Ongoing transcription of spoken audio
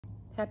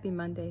Happy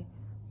Monday.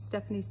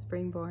 Stephanie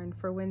Springborn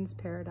for Wynn's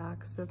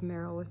Paradox of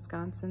Merrill,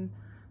 Wisconsin.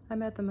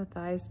 I'm at the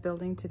Matthias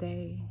building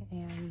today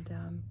and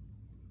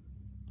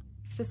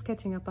just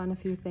catching up on a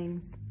few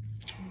things.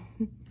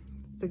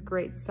 It's a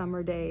great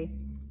summer day,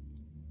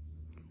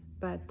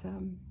 but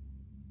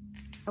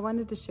I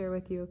wanted to share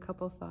with you a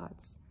couple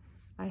thoughts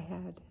I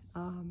had.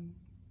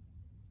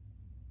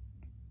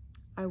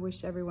 I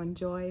wish everyone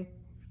joy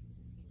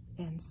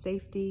and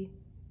safety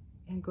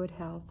and good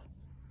health.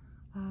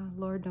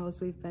 Lord knows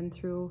we've been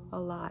through a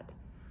lot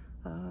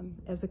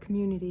as a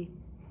community,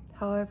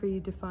 however you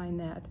define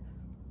that.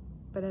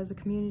 But as a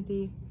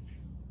community,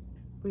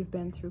 we've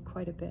been through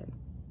quite a bit.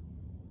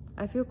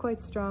 I feel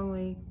quite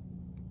strongly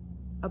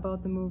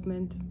about the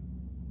movement,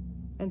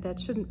 and that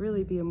shouldn't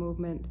really be a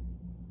movement,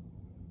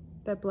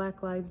 that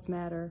Black Lives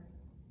Matter.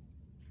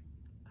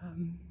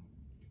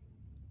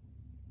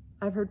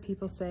 I've heard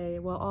people say,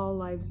 well, all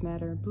lives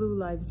matter, blue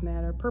lives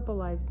matter, purple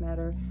lives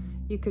matter.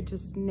 You could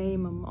just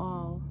name them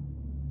all,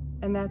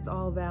 and that's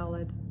all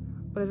valid.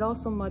 But it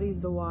also muddies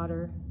the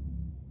water,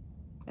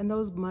 and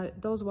those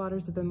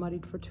waters have been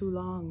muddied for too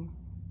long.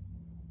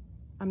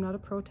 I'm not a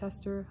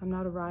protester, I'm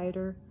not a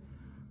rioter.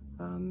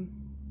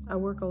 I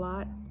work a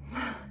lot,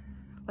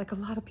 like a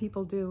lot of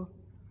people do.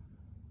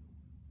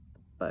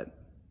 But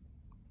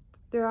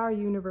there are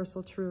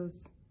universal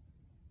truths.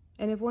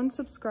 And if one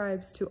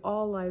subscribes to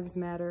all lives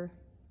matter,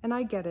 and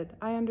I get it,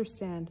 I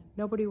understand,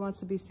 nobody wants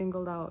to be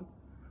singled out.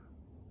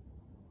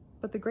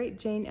 But the great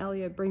Jane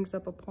Elliott brings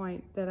up a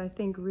point that I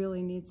think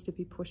really needs to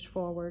be pushed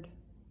forward.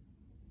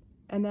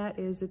 And that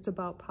is, it's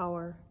about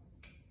power.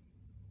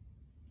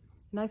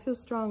 And I feel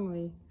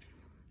strongly,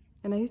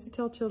 and I used to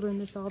tell children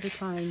this all the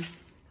time,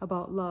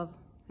 about love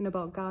and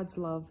about God's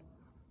love.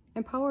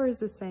 And power is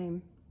the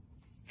same.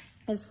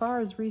 As far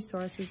as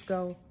resources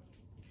go,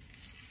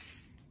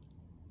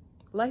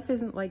 life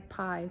isn't like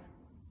pie.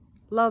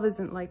 Love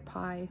isn't like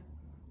pie.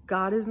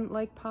 God isn't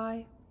like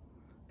pie.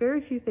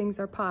 Very few things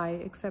are pie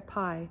except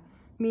pie,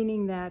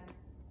 meaning that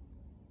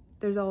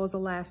there's always a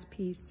last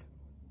piece,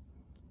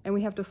 and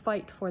we have to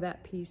fight for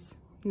that piece.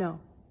 No,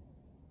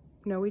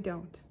 we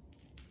don't.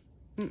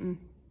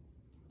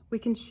 We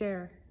can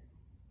share.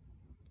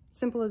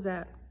 Simple as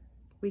that.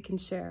 We can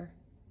share.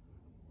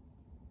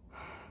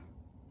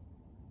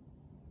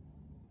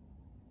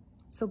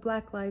 So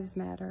Black Lives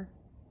Matter.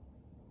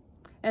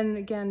 And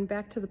again,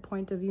 back to the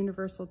point of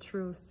universal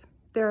truths.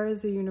 There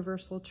is a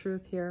universal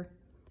truth here.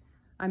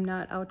 I'm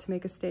not out to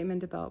make a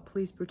statement about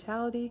police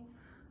brutality.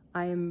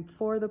 I am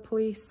for the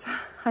police.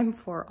 I'm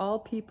for all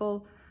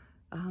people.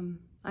 I'm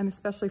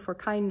especially for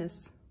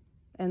kindness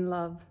and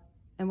love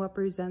and what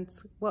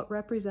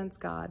represents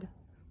God.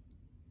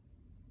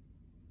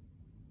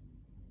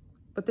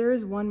 But there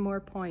is one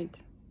more point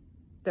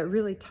that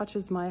really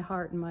touches my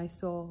heart and my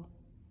soul,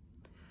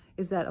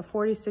 is that a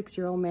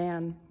 46-year-old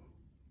man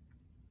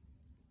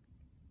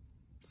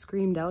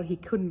screamed out he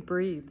couldn't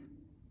breathe.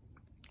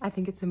 I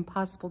think it's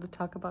impossible to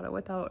talk about it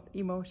without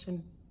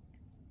emotion.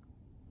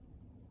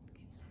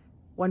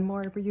 One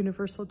more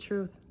universal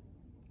truth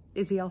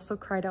is he also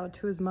cried out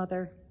to his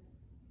mother.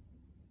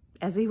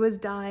 As he was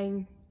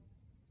dying,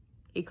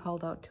 he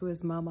called out to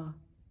his mama.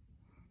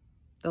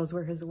 Those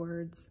were his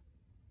words.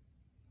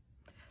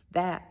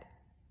 That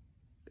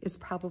is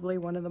probably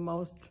one of the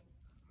most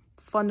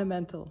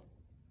fundamental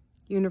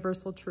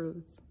universal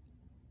truths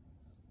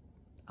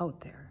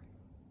out there.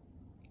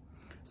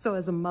 So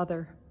as a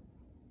mother,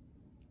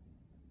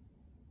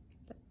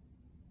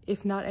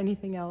 if not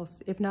anything else,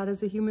 if not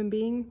as a human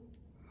being,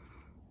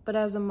 but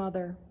as a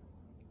mother,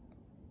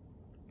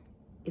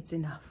 it's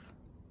enough.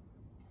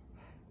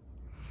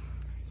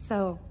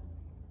 So,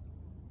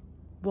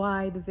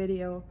 why the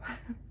video?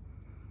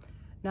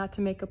 Not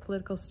to make a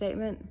political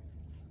statement,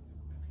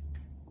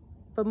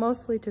 but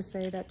mostly to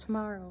say that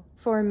tomorrow,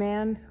 for a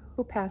man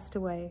who passed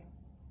away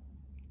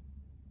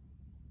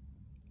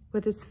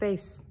with his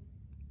face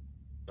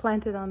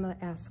planted on the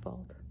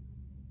asphalt,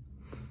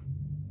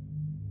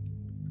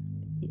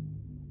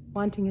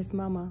 wanting his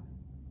mama,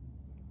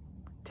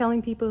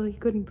 telling people he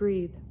couldn't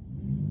breathe,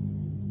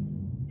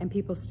 and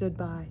people stood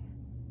by.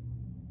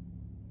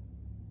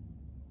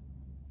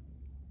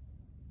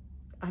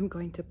 I'm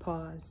going to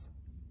pause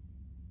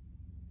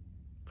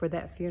for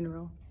that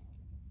funeral,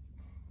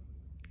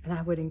 and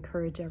I would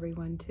encourage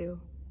everyone to.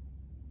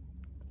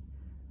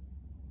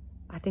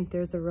 I think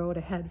there's a road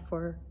ahead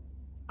for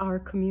our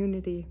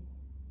community,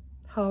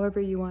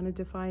 however you want to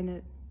define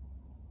it.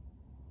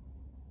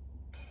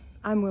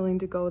 I'm willing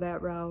to go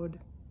that road.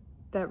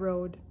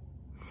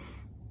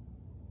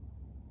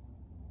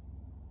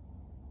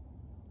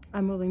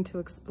 I'm willing to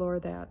explore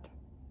that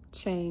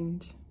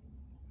change.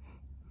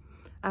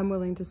 I'm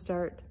willing to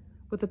start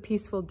with a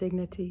peaceful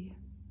dignity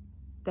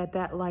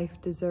that life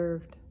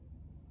deserved,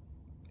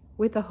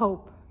 with the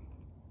hope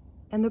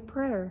and the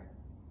prayer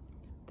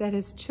that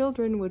his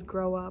children would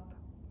grow up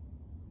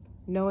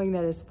knowing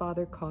that his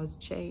father caused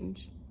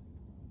change,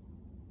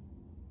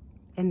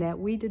 and that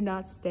we did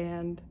not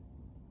stand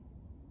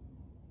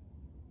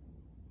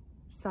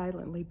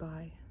silently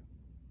by.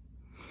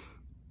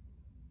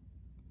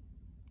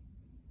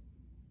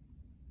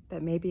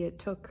 that maybe it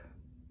took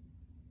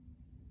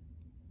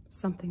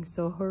something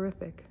so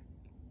horrific,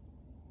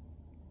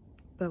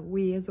 but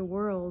we as a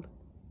world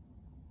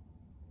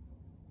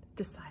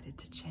decided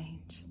to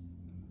change.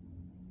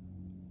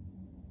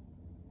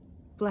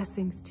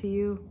 Blessings to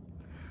you.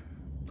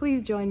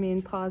 Please join me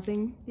in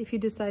pausing. If you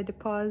decide to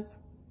pause,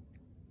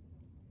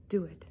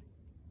 do it.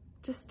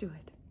 Just do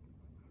it.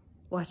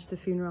 Watch the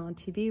funeral on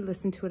TV,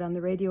 listen to it on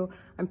the radio.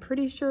 I'm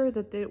pretty sure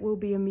that it will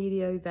be a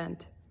media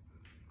event,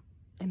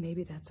 and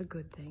maybe that's a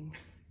good thing.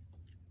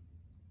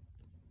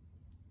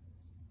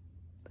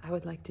 I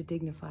would like to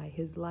dignify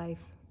his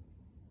life,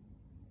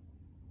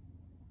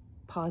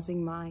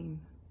 pausing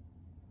mine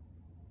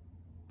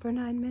for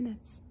 9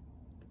 minutes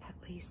at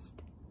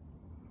least.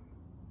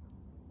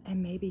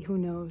 And maybe, who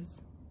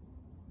knows,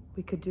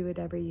 we could do it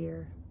every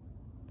year.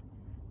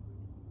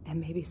 And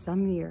maybe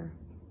some year,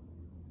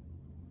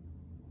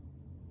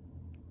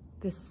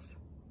 this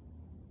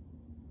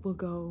will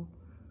go,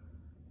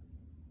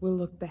 we'll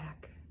look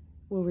back,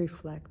 we'll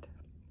reflect,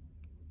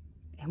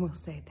 and we'll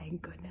say,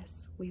 thank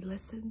goodness we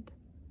listened.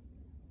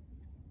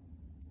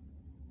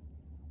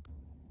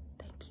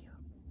 Thank you.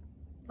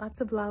 Lots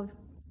of love.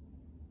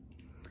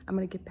 I'm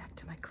going to get back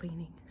to my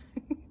cleaning.